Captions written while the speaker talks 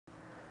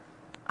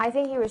I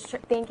think he was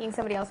thinking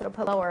somebody else would have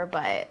put lower,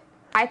 but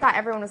I thought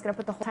everyone was going to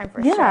put the whole time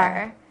for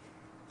sure.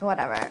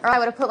 Whatever. Or I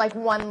would have put like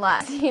one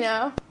less, you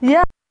know?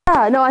 Yeah.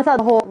 No, I thought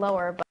the whole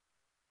lower, but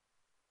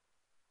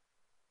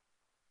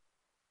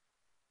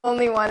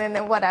only one, and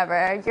then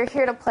whatever. You're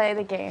here to play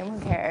the game. Who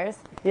cares?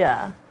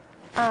 Yeah.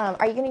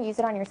 Are you going to use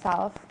it on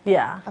yourself?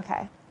 Yeah.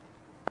 Okay.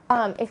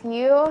 If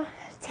you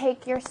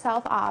take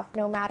yourself off,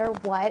 no matter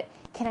what,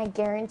 can I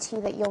guarantee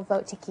that you'll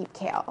vote to keep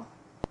Kale?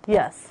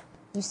 Yes.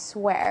 You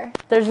swear?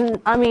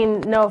 I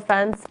mean, no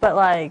offense, but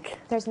like...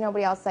 There's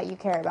nobody else that you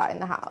care about in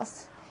the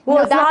house. Well,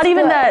 no, it's not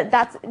even good.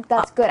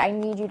 That's good. I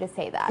need you to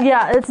say that.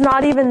 Yeah, it's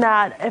not even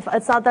that.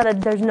 It's not that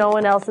there's no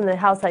one else in the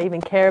house I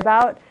even care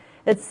about.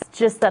 It's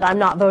just that I'm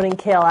not voting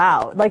Kale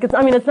out. Like, it's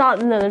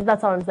not... No,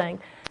 that's all I'm saying.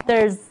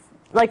 It's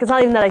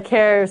not even that I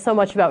care so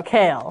much about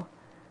Kale.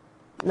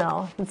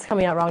 No, it's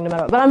coming out wrong no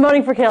matter what. But I'm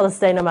voting for Kale to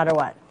stay no matter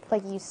what.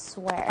 Like, you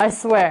swear? I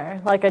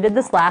swear. Like, I did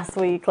this last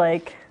week,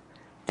 like...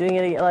 doing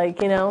it,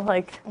 like, you know,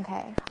 like,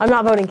 okay. I'm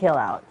not voting Kale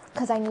out.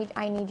 Because I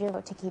need your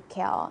vote to keep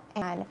Kale.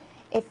 And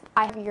if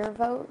I have your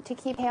vote to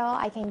keep Kale,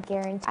 I can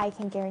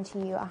guarantee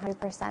you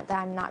 100% that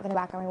I'm not going to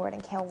back on my word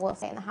and Kale will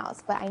stay in the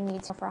house. But I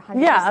need to for 100%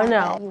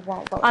 that you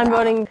won't vote I'm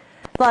voting,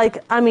 out.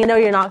 like, I mean, no,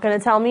 you're not going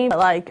to tell me, but,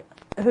 like,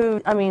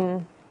 do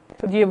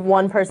you have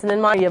one person in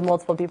mind or do you have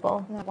multiple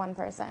people? Not one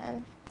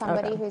person.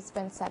 Somebody who's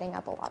been setting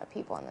up a lot of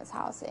people in this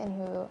house and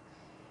who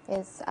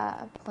is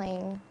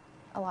playing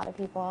a lot of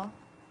people.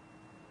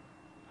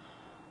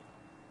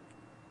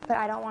 But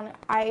I don't want to,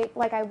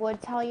 I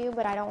would tell you,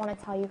 but I don't want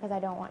to tell you because I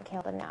don't want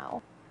Kale to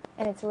know.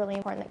 And it's really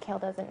important that Kale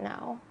doesn't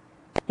know.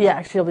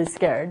 Yeah, she'll be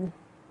scared.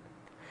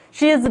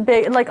 She is a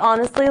big, like,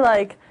 honestly,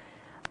 like,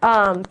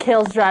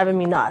 Kale's driving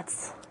me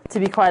nuts, to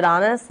be quite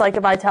honest. Like,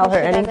 if I tell her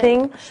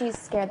anything. She's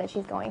scared that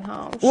she's going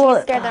home. She's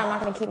scared that I'm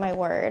not going to keep my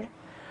word.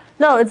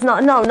 No, it's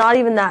not, no, not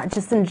even that,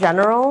 just in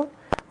general.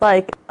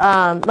 Like,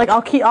 I'm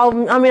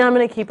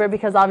going to keep her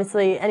because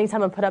obviously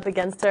anytime I put up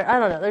against her, I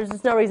don't know, there's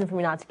just no reason for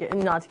me not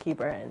to keep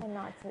her in.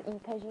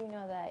 And because you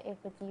know that if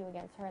it's you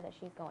against her that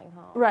she's going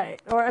home.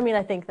 Right. Or, I mean,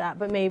 I think that,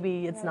 but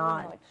maybe it's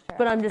not. No, it's true.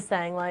 But I'm just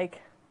saying, like.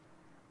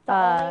 The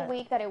only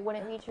week that it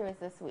wouldn't be true is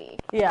this week.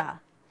 Yeah.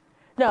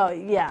 No,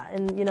 yeah.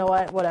 And you know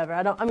what? Whatever.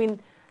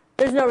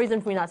 There's no reason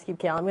for me not to keep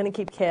Kale. I'm going to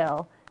keep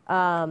Kale.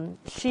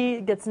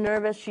 She gets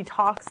nervous. She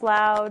talks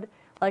loud.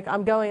 Like,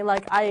 I'm going,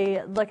 like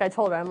I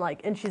told her, I'm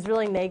like, and she's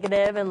really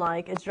negative and,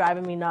 like, it's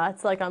driving me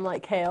nuts. Like, I'm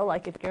like, Kale,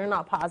 like, if you're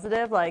not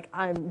positive, like,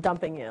 I'm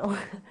dumping you.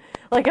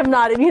 Like, I'm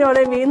not, you know what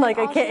I mean? Like,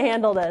 I can't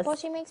handle this. Well,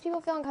 she makes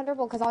people feel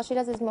uncomfortable because all she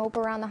does is mope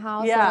around the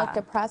house and look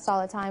depressed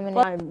all the time. And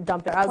I'm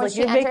dumping her. I was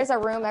when like, she enters a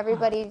room,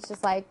 everybody's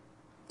just like,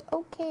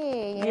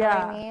 okay, you know what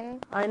I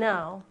mean? I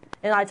know.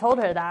 And I told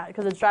her that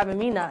because it's driving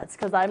me nuts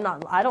because I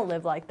don't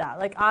live like that.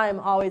 Like, I'm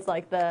always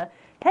like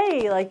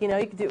hey, like, you know,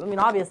 you could do,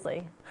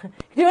 obviously, you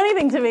do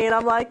anything to me, and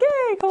I'm like,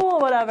 hey,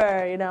 cool,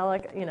 whatever, you know,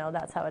 like, you know,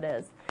 that's how it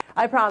is.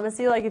 I promise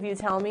you, like, if you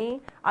tell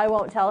me, I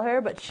won't tell her,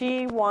 but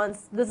she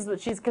wants,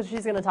 because she's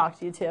going to talk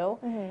to you, too,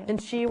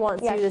 and she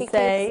wants you to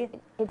say.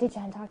 Did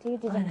Jen talk to you?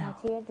 Did Jen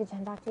talk to you? Did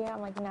Jen talk to you?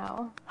 I'm like,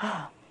 no.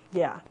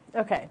 Yeah,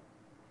 okay.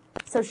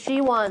 So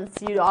she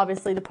wants you,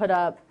 obviously, to put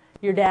up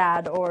your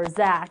dad or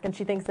Zach, and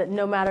she thinks that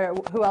no matter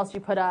who else you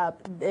put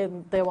up,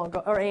 they won't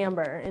go, or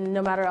Amber, and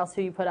no matter else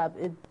who you put up,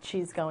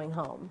 she's going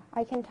home.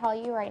 I can tell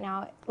you right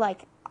now,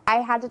 like, I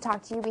had to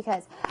talk to you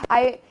because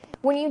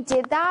when you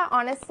did that,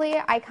 honestly,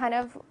 I kind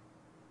of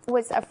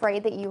was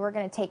afraid that you were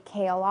going to take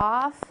Kale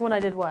off. When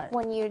I did what?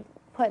 When you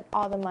put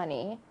all the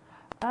money.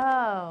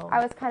 Oh. I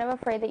was kind of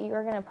afraid that you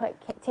were going to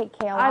take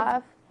Kale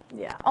off.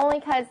 Yeah. Only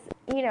because,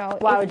 you know.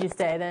 Why would you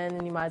stay then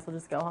and you might as well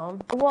just go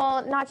home?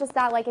 Well, not just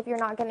that. Like, if you're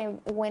not going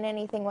to win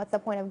anything, what's the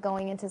point of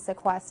going into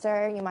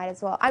sequester? You might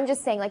as well. I'm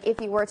just saying, like,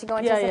 if you were to go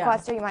into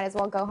sequester, you might as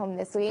well go home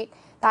this week.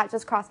 That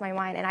just crossed my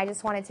mind. And I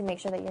just wanted to make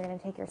sure that you're going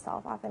to take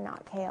yourself off and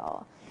not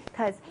Kale.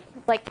 Because,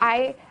 like,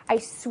 I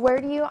swear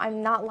to you,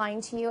 I'm not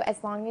lying to you.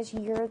 As long as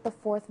you're the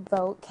fourth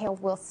vote, Kale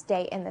will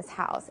stay in this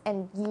house.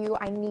 And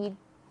I need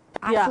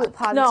absolute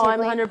positivity. No, I'm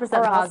 100%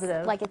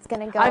 positive. Like, it's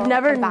going to go and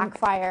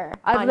backfire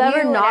on you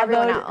and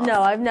everyone else.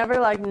 No, I've never,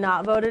 like,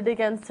 not voted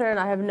against her, and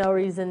I have no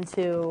reason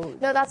to.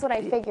 No, that's what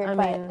I figured,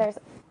 but there's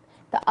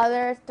the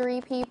other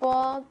 3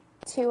 people,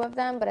 2 of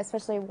them, but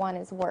especially one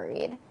is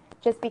worried.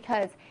 Just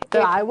because.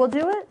 That I will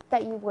do it?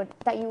 That you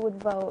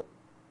would vote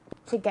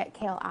to get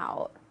Kale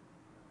out.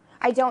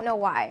 I don't know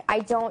why. I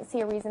don't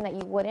see a reason that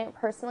you wouldn't,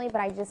 personally, but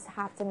I just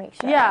have to make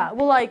sure. Yeah,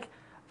 well, like.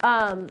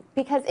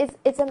 Because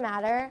it's a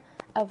matter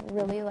of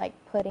really, like,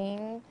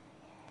 putting,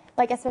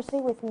 like, especially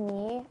with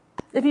me.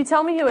 If you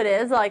tell me who it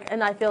is, like,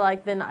 and I feel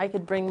like then I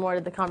could bring more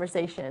to the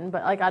conversation,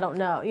 but, like, I don't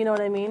know. You know what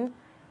I mean?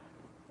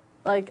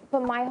 Like.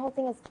 But my whole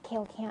thing is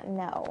Kale can't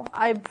know.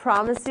 I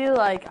promise you,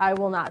 like, I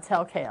will not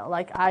tell Kale.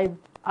 Like,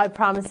 I'm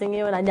promising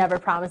you, and I never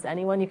promise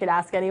anyone. You could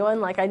ask anyone.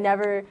 Like, I've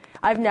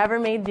never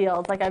made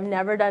deals. Like, I've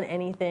never done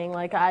anything.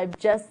 Like,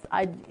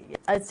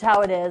 it's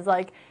how it is.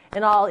 Like,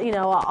 and I'll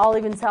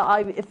even tell,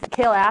 if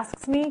Kale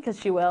asks me, because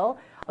she will,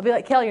 I'll be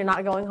like, Kale, you're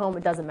not going home.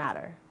 It doesn't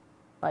matter.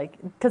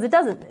 Like, because it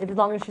doesn't. As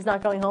long as she's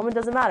not going home, it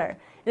doesn't matter.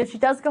 And if she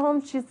does go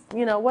home, she's,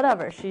 you know,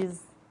 whatever. She's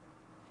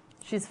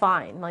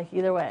fine. Like,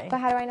 either way.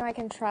 But how do I know I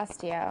can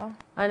trust you?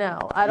 I know.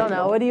 I don't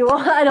know. What do you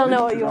want? I don't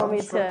know what you want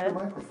me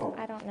to.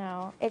 I don't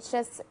know. It's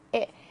just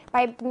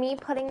by me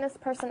putting this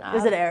person up.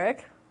 Is it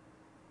Eric?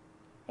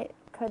 It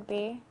could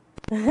be.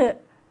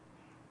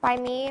 By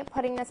me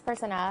putting this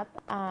person up,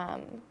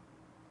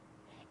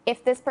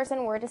 if this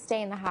person were to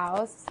stay in the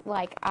house,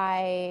 like,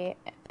 I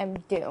am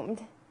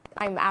doomed.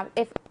 I'm out.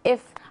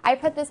 If I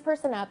put this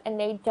person up and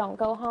they don't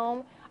go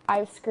home,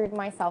 I've screwed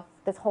myself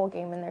this whole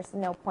game, and there's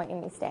no point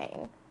in me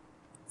staying.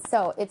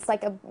 So it's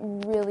like a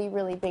really,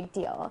 really big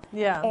deal.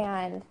 Yeah.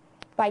 And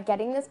by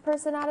getting this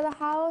person out of the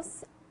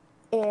house,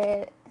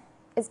 it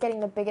is getting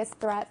the biggest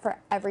threat for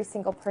every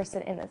single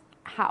person in the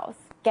house.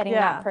 Getting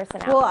that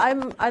person out. Well,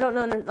 I don't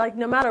know. Like,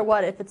 no matter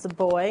what, if it's a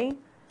boy,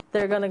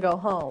 they're gonna go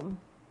home.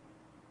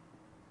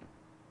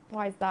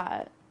 Why is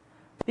that?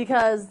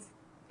 Because,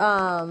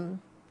 well,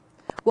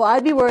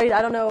 I'd be worried.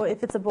 I don't know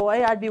if it's a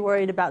boy. I'd be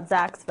worried about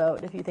Zach's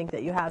vote. If you think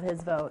that you have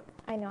his vote.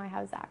 I know I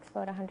have Zach's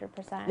vote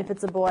 100%. If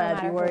it's a boy,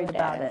 I'd be worried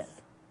about it.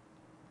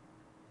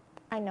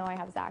 I know I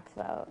have Zach's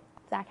vote.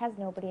 Zach has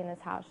nobody in this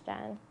house,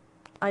 Jen.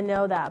 I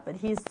know that, but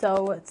he's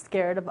so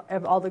scared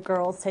of all the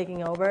girls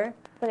taking over.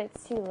 But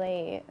it's too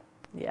late.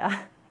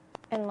 Yeah.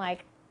 And,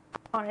 like,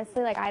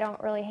 honestly, like, I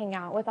don't really hang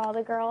out with all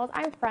the girls.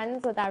 I'm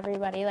friends with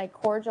everybody, like,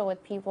 cordial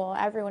with people,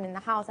 everyone in the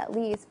house at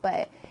least.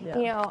 But,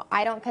 you know,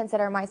 I don't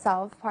consider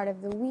myself part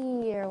of the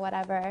we or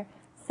whatever.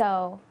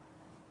 So,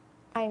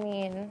 I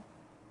mean,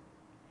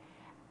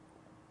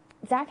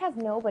 Zach has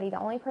nobody. The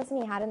only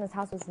person he had in this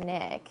house was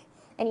Nick.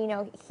 And, you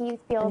know, he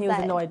feels and he was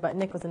annoyed, but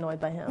Nick was annoyed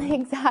by him.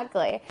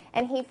 Exactly.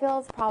 And he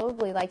feels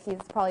probably like he's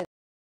probably